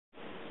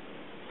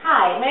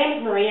My name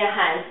is Maria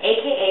Hunt,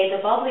 a.k.a.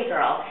 the Bubbly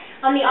Girl.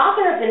 I'm the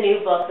author of the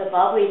new book, The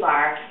Bubbly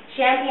Bar,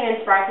 Champagne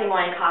and Sparkling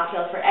Wine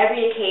Cocktails for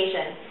Every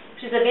Occasion,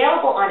 which is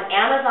available on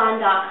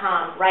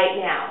Amazon.com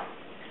right now.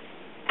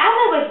 As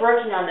I was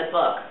working on the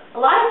book, a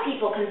lot of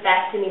people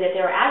confessed to me that they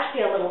were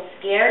actually a little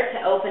scared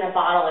to open a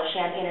bottle of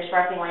champagne or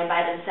sparkling wine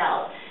by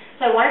themselves.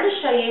 So I wanted to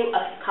show you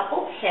a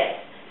couple tips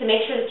to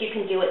make sure that you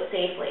can do it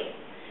safely.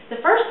 The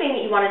first thing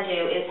that you want to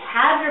do is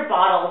have your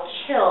bottle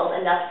chilled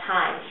enough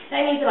time.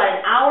 That means about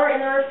an hour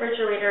in the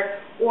refrigerator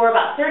or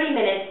about 30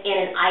 minutes in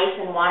an ice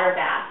and water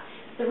bath.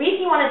 The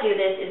reason you want to do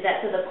this is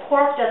that so the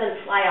cork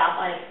doesn't fly off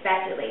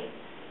unexpectedly.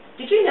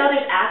 Did you know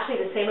there's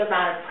actually the same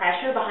amount of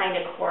pressure behind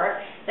a cork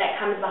that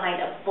comes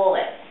behind a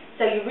bullet?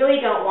 So you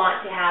really don't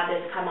want to have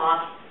this come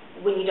off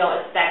when you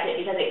don't expect it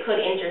because it could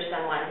injure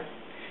someone.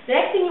 The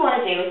next thing you want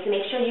to do is to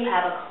make sure you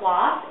have a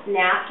cloth,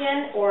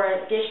 napkin, or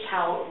a dish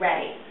towel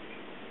ready.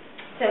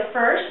 So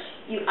first,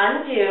 you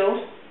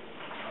undo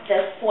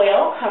the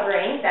foil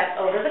covering that's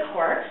over the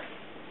cork.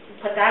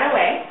 Put that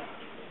away.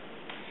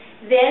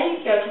 Then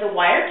you go to the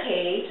wire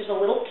cage. There's a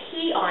little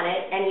key on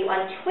it, and you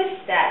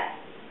untwist that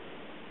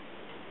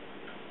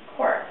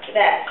cork,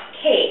 that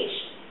cage.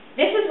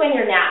 This is when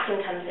your napkin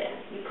comes in.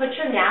 You put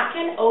your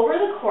napkin over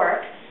the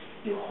cork,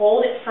 you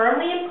hold it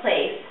firmly in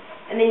place,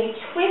 and then you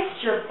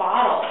twist your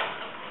bottle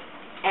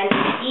and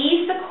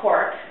ease the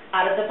cork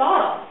out of the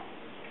bottle.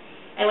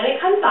 And when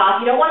it comes off,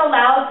 you don't want a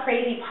loud,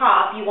 crazy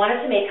pop. You want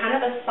it to make kind of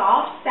a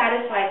soft,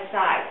 satisfied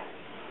sigh.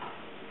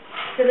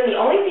 So then the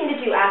only thing to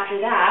do after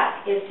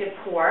that is to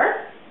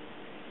pour.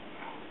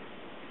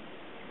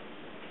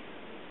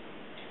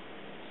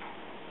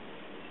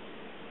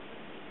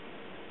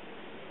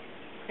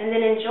 And then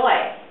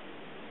enjoy.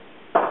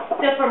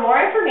 So for more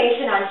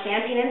information on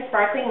champagne and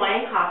sparkling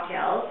wine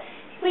cocktails,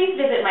 please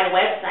visit my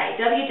website,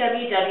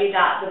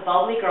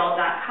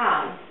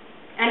 www.thebubblygirl.com.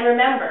 And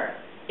remember,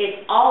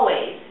 it's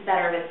always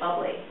better with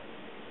bubbly.